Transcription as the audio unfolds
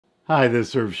Hi, this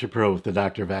is Surf Shapiro with the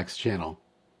Dr. Vax channel.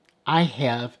 I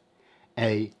have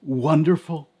a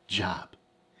wonderful job.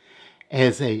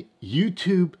 As a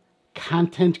YouTube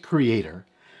content creator,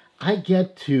 I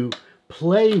get to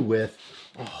play with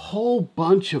a whole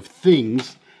bunch of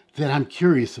things that I'm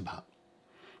curious about.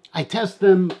 I test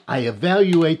them, I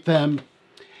evaluate them,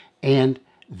 and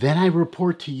then I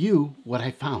report to you what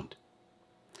I found.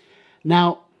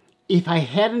 Now, if I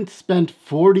hadn't spent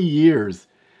 40 years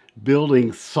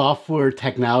building software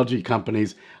technology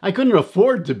companies, I couldn't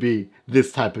afford to be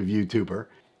this type of YouTuber.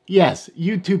 Yes,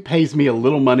 YouTube pays me a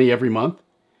little money every month.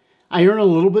 I earn a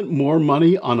little bit more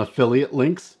money on affiliate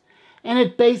links, and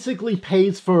it basically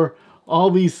pays for all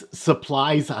these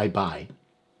supplies I buy.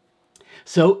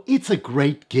 So it's a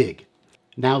great gig.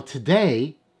 Now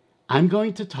today, I'm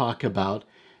going to talk about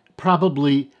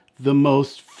probably the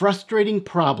most frustrating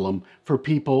problem for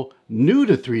people new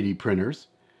to 3D printers,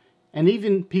 and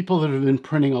even people that have been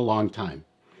printing a long time.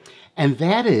 And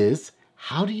that is,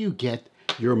 how do you get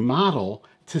your model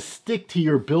to stick to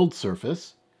your build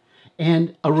surface?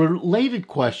 And a related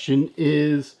question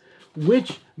is,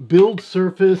 which build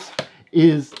surface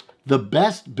is the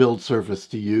best build surface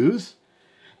to use?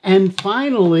 And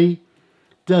finally,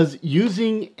 does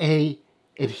using an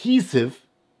adhesive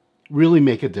really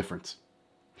make a difference?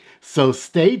 So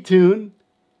stay tuned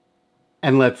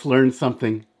and let's learn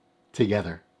something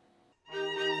together.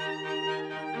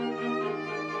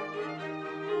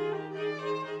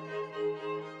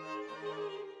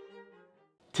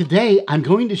 Today, I'm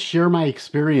going to share my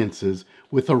experiences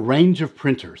with a range of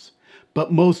printers,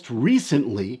 but most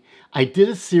recently, I did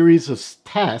a series of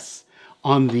tests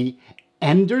on the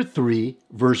Ender 3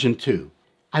 version 2.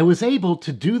 I was able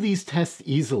to do these tests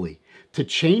easily, to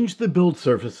change the build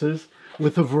surfaces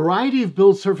with a variety of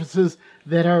build surfaces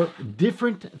that are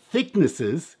different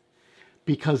thicknesses,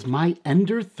 because my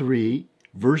Ender 3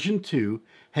 version 2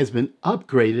 has been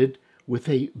upgraded with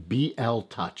a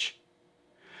BLTouch.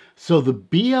 So the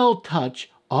BLTouch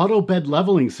auto bed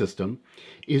leveling system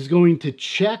is going to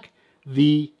check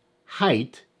the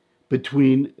height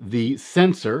between the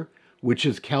sensor, which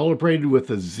is calibrated with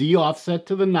a Z offset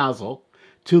to the nozzle,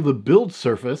 to the build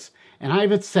surface, and I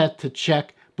have it set to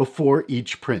check before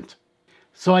each print.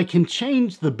 So I can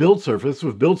change the build surface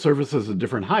with build surfaces at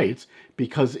different heights,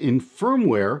 because in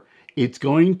firmware, it's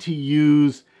going to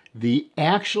use the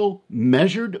actual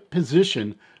measured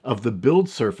position of the build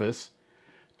surface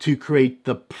to create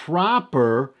the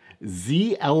proper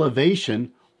Z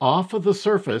elevation off of the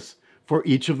surface for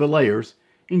each of the layers,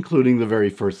 including the very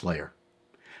first layer.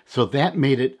 So that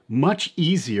made it much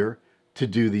easier to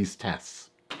do these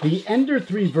tests. The Ender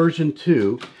 3 version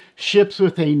 2 ships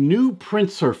with a new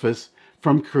print surface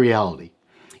from Creality.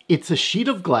 It's a sheet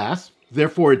of glass,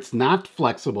 therefore it's not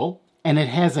flexible, and it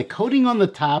has a coating on the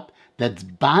top that's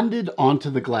bonded onto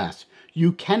the glass.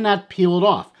 You cannot peel it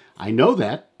off. I know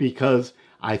that because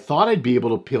I thought I'd be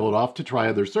able to peel it off to try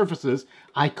other surfaces.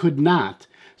 I could not.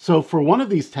 So for one of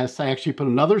these tests, I actually put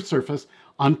another surface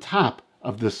on top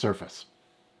of this surface.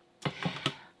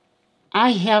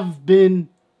 I have been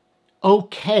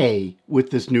okay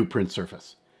with this new print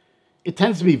surface. It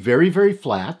tends to be very, very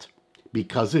flat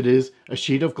because it is a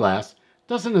sheet of glass.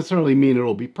 Doesn't necessarily mean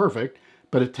it'll be perfect,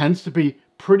 but it tends to be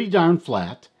pretty darn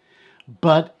flat.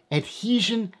 But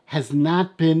adhesion has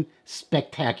not been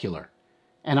spectacular,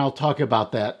 and I'll talk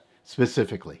about that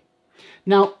specifically.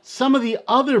 Now, some of the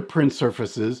other print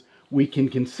surfaces we can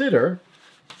consider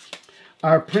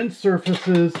are print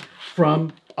surfaces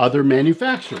from other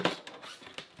manufacturers.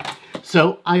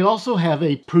 So I also have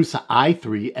a Prusa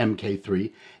i3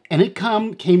 MK3, and it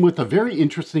came with a very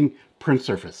interesting print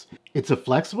surface. It's a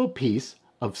flexible piece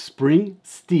of spring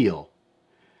steel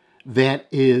that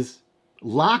is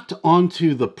locked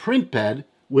onto the print bed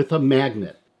with a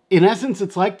magnet. In essence,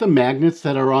 it's like the magnets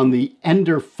that are on the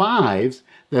Ender 5s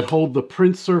that hold the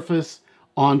print surface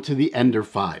onto the Ender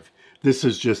 5. This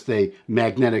is just a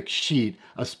magnetic sheet,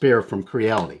 a spare from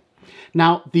Creality.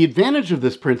 Now, the advantage of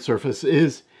this print surface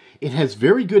is it has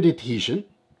very good adhesion,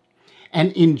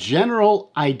 and in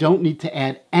general, I don't need to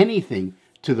add anything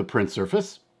to the print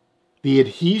surface. The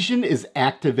adhesion is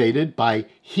activated by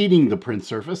heating the print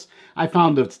surface. I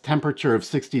found its temperature of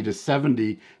 60 to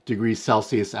 70 degrees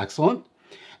Celsius excellent.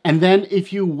 And then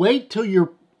if you wait till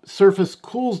your surface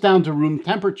cools down to room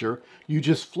temperature, you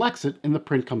just flex it and the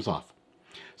print comes off.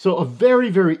 So a very,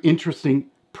 very interesting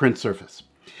print surface.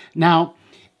 Now,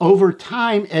 over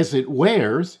time, as it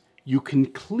wears, you can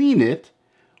clean it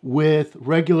with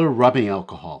regular rubbing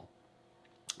alcohol.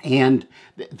 And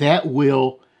that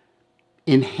will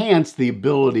enhance the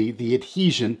ability, the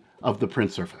adhesion of the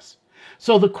print surface.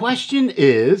 So the question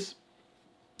is,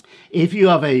 If you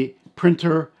have a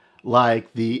printer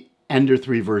like the Ender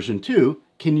 3 version 2,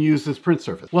 can use this print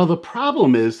surface. Well, the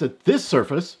problem is that this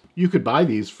surface, you could buy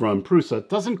these from Prusa,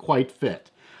 doesn't quite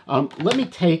fit. Let me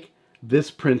take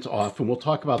this print off, and we'll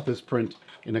talk about this print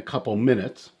in a couple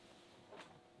minutes.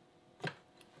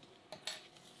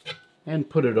 And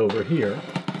put it over here.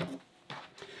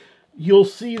 You'll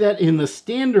see that in the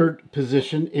standard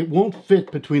position, it won't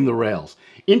fit between the rails.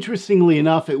 Interestingly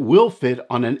enough, it will fit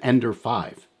on an Ender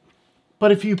 5.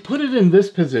 But if you put it in this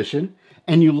position,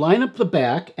 and you line up the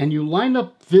back, and you line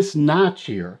up this notch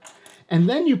here, and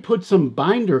then you put some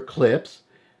binder clips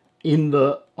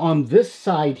on this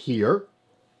side here,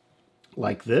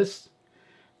 like this,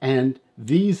 and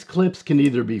these clips can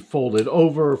either be folded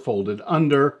over or folded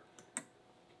under,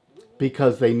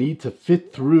 because they need to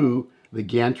fit through the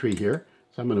gantry here.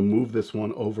 So I'm going to move this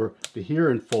one over to here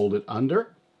and fold it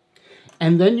under.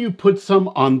 And then you put some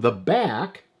on the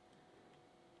back,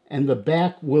 and the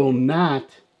back will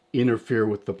not interfere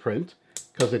with the print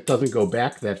because it doesn't go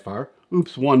back that far.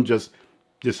 Oops, one just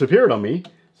disappeared on me,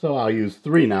 so I'll use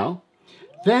 3 now.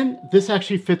 Then this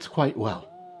actually fits quite well.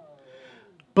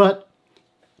 But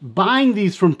buying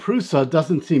these from Prusa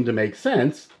doesn't seem to make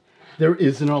sense. There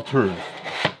is an alternative.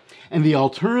 And the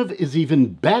alternative is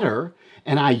even better,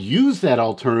 and I use that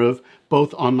alternative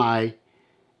both on my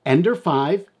Ender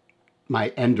 5, my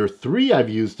Ender 3 I've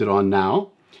used it on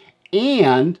now,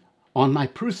 and on my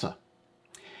Prusa.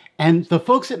 And the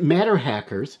folks at Matter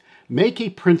Hackers make a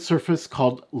print surface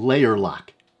called Layer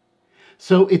Lock.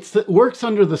 So it works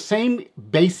under the same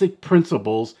basic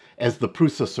principles as the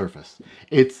Prusa surface.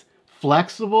 It's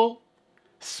flexible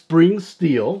spring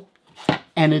steel,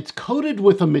 and it's coated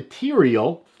with a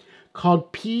material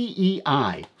called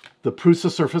PEI. The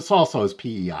Prusa surface also has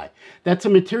PEI. That's a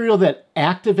material that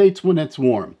activates when it's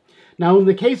warm. Now, in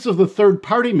the case of the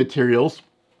third-party materials,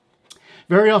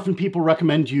 very often people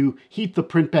recommend you heat the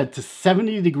print bed to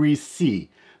 70 degrees C.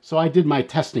 So I did my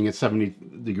testing at 70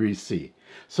 degrees C.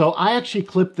 So I actually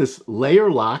clipped this layer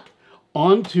lock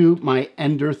onto my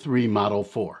Ender 3 Model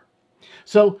 4.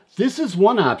 So this is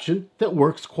one option that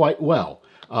works quite well.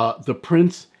 The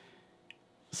prints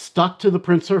stuck to the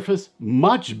print surface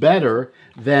much better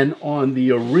than on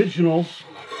the original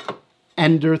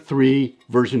Ender 3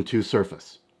 version 2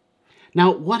 surface.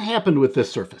 Now, what happened with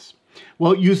this surface?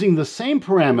 Well, using the same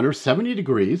parameter, 70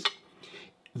 degrees,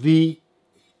 the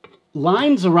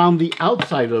lines around the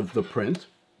outside of the print,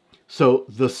 so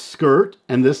the skirt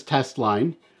and this test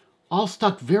line, all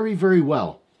stuck very, very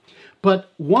well.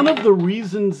 But one of the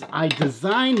reasons I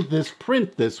designed this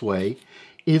print this way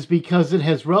is because it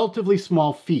has relatively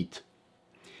small feet.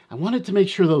 I wanted to make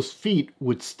sure those feet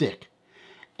would stick.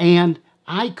 And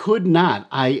I could not.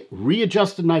 I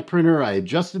readjusted my printer, I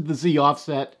adjusted the Z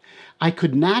offset. I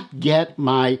could not get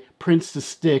my prints to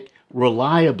stick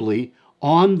reliably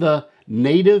on the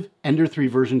native Ender 3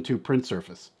 version 2 print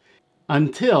surface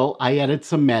until I added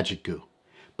some magic goo.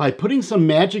 By putting some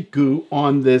magic goo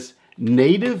on this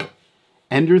native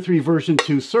Ender 3 version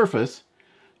 2 surface,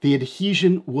 the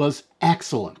adhesion was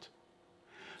excellent.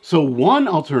 So one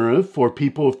alternative for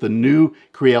people with the new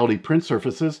Creality print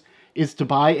surfaces is to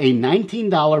buy a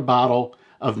 $19 bottle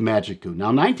of magic goo.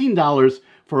 Now, $19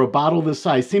 for a bottle this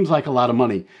size seems like a lot of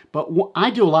money, but I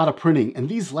do a lot of printing, and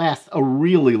these last a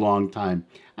really long time.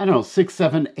 I don't know, 6,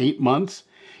 7, 8 months.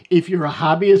 If you're a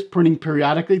hobbyist printing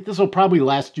periodically, this will probably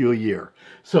last you a year.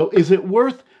 So is it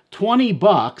worth 20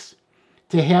 bucks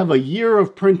to have a year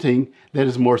of printing that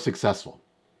is more successful?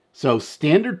 So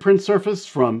standard print surface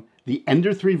from the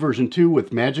Ender 3 version 2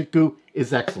 with magic goo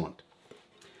is excellent.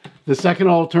 The second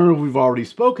alternative we've already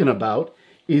spoken about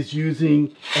is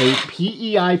using a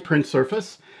PEI print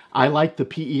surface. I like the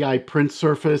PEI print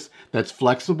surface that's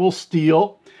flexible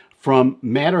steel from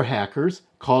Matter Hackers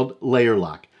called Layer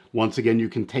Lock. Once again, you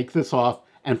can take this off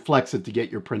and flex it to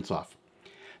get your prints off.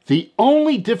 The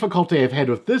only difficulty I've had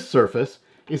with this surface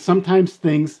is sometimes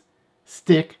things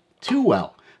stick too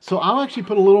well. So I'll actually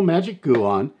put a little magic goo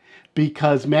on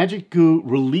because magic goo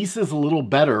releases a little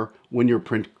better when your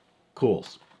print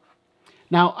cools.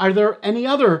 Now, are there any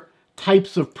other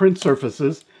types of print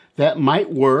surfaces that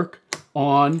might work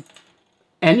on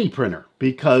any printer?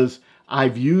 Because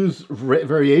I've used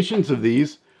variations of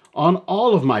these on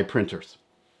all of my printers.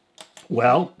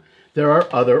 Well, there are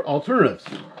other alternatives.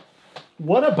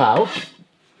 What about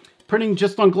printing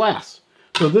just on glass?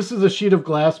 So this is a sheet of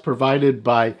glass provided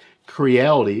by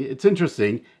Creality. It's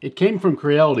interesting. It came from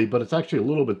Creality, but it's actually a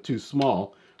little bit too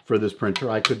small for this printer.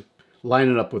 I could line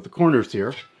it up with the corners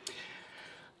here.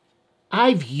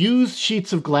 I've used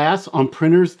sheets of glass on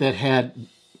printers that had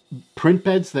print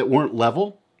beds that weren't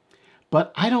level,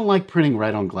 but I don't like printing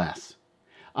right on glass.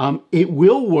 It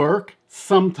will work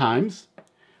sometimes.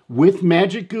 With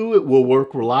Magic Glue, it will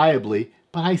work reliably,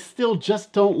 but I still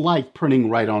just don't like printing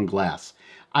right on glass.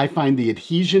 I find the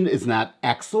adhesion is not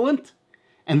excellent,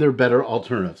 and there are better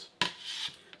alternatives.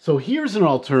 So here's an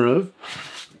alternative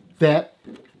that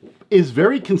is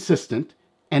very consistent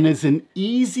and is an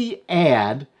easy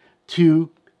add to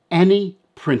any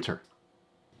printer.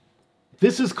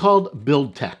 This is called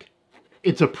BuildTak.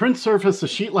 It's a print surface. A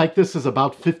sheet like this is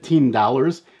about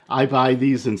 $15. I buy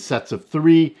these in sets of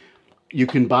 3. You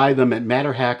can buy them at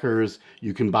Matter Hackers.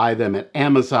 You can buy them at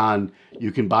Amazon.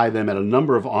 You can buy them at a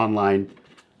number of online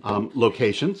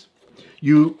locations.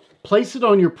 You place it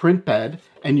on your print bed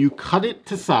and you cut it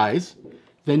to size.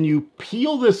 Then you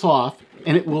peel this off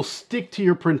and it will stick to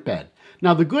your print bed.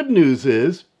 Now the good news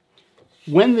is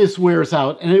when this wears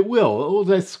out, and it will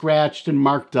get scratched and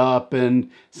marked up, and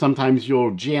sometimes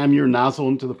you'll jam your nozzle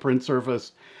into the print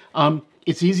surface.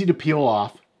 It's easy to peel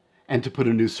off and to put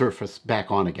a new surface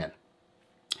back on again.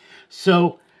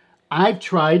 So I've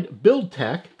tried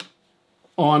BuildTak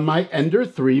on my Ender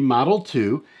 3 Model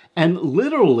 2, and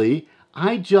literally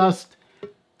I just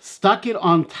stuck it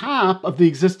on top of the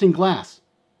existing glass.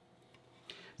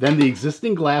 Then the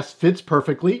existing glass fits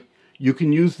perfectly. You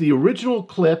can use the original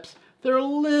clips. They're a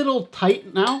little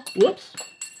tight now. Whoops.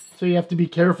 So you have to be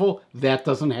careful that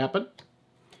doesn't happen.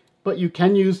 But you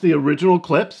can use the original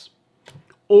clips,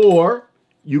 or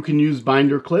you can use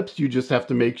binder clips. You just have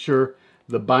to make sure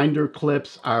the binder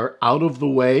clips are out of the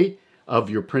way of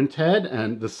your print head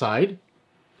and the side.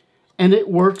 And it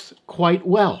works quite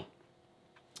well.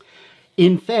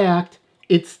 In fact,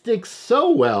 it sticks so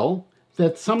well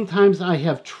that sometimes I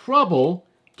have trouble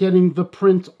getting the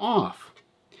print off.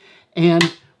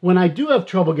 And when I do have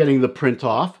trouble getting the print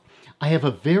off, I have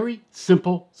a very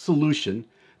simple solution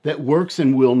that works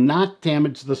and will not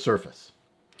damage the surface.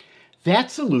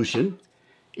 That solution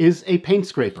is a paint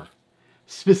scraper,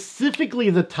 specifically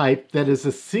the type that is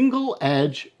a single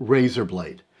edge razor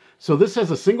blade. So this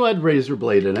has a single edge razor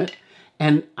blade in it,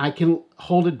 and I can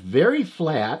hold it very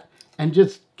flat and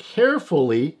just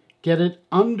carefully get it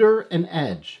under an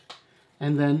edge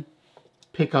and then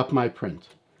pick up my print.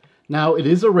 Now it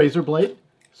is a razor blade,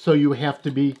 so you have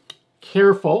to be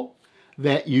careful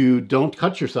that you don't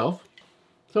cut yourself.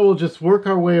 So we'll just work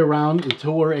our way around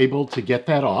until we're able to get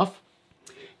that off.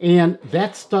 And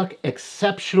that stuck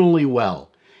exceptionally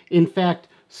well. In fact,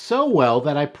 so well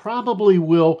that I probably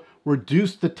will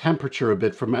reduce the temperature a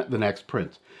bit from the next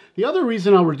print. The other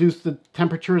reason I'll reduce the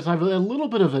temperature is I have a little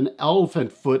bit of an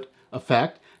elephant foot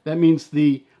effect. That means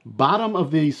the bottom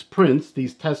of these prints,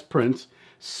 these test prints,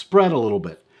 spread a little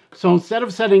bit. So instead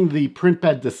of setting the print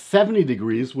bed to 70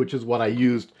 degrees, which is what I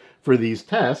used for these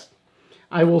tests,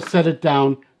 I will set it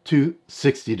down to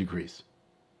 60 degrees.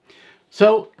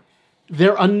 So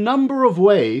there are a number of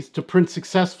ways to print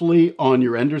successfully on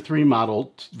your Ender 3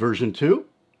 model version 2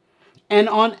 and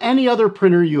on any other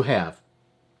printer you have.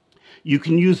 You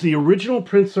can use the original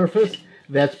print surface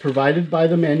that's provided by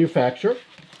the manufacturer.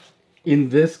 In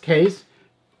this case,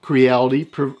 Creality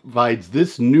provides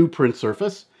this new print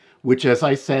surface, which, as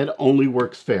I said, only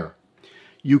works fair.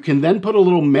 You can then put a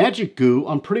little Magic Glue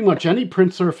on pretty much any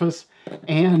print surface,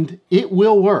 and it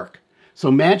will work. So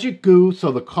Magic Glue,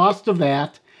 so the cost of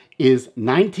that is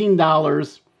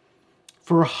 $19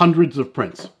 for hundreds of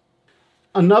prints.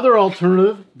 Another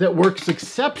alternative that works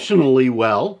exceptionally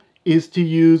well is to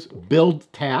use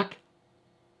BuildTak.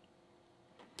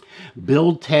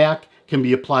 BuildTak can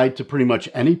be applied to pretty much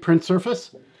any print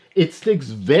surface. It sticks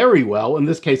very well. In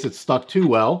this case, it stuck too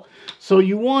well. So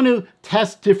you want to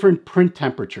test different print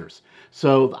temperatures.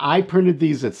 So I printed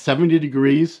these at 70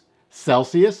 degrees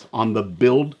Celsius on the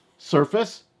Build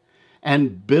surface,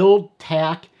 and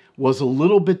BuildTak was a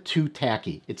little bit too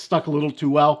tacky. It stuck a little too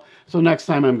well. So next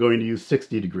time I'm going to use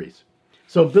 60 degrees.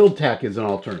 So BuildTak is an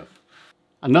alternative.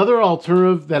 Another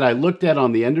alternative that I looked at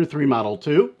on the Ender 3 Model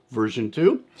 2, version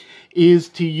 2, is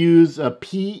to use a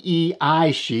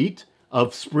PEI sheet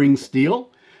of spring steel.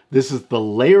 This is the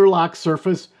layer lock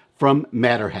surface from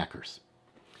Matter Hackers.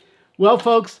 Well,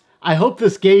 folks, I hope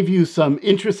this gave you some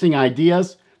interesting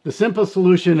ideas. The simple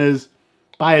solution is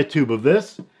buy a tube of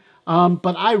this,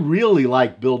 but I really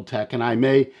like BuildTak, and I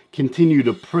may continue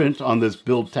to print on this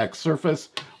BuildTak Surface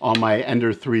on my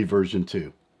Ender 3 version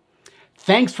 2.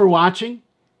 Thanks for watching.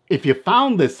 If you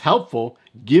found this helpful,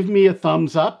 give me a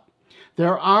thumbs up.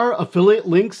 There are affiliate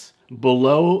links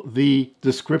below the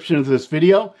description of this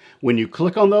video. When you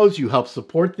click on those, you help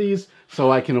support these so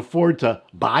I can afford to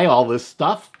buy all this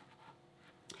stuff.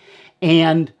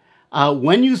 And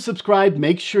when you subscribe,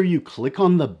 make sure you click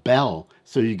on the bell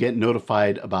so you get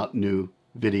notified about new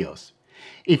videos.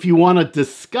 If you want to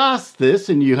discuss this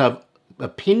and you have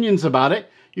opinions about it,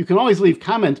 you can always leave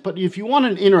comments. But if you want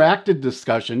an interactive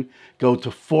discussion, go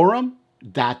to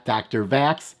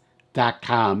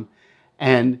forum.drvax.com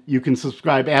and you can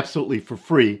subscribe absolutely for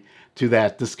free to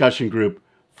that discussion group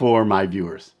for my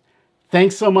viewers.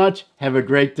 Thanks so much. Have a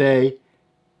great day.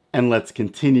 And let's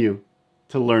continue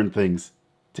to learn things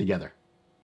together.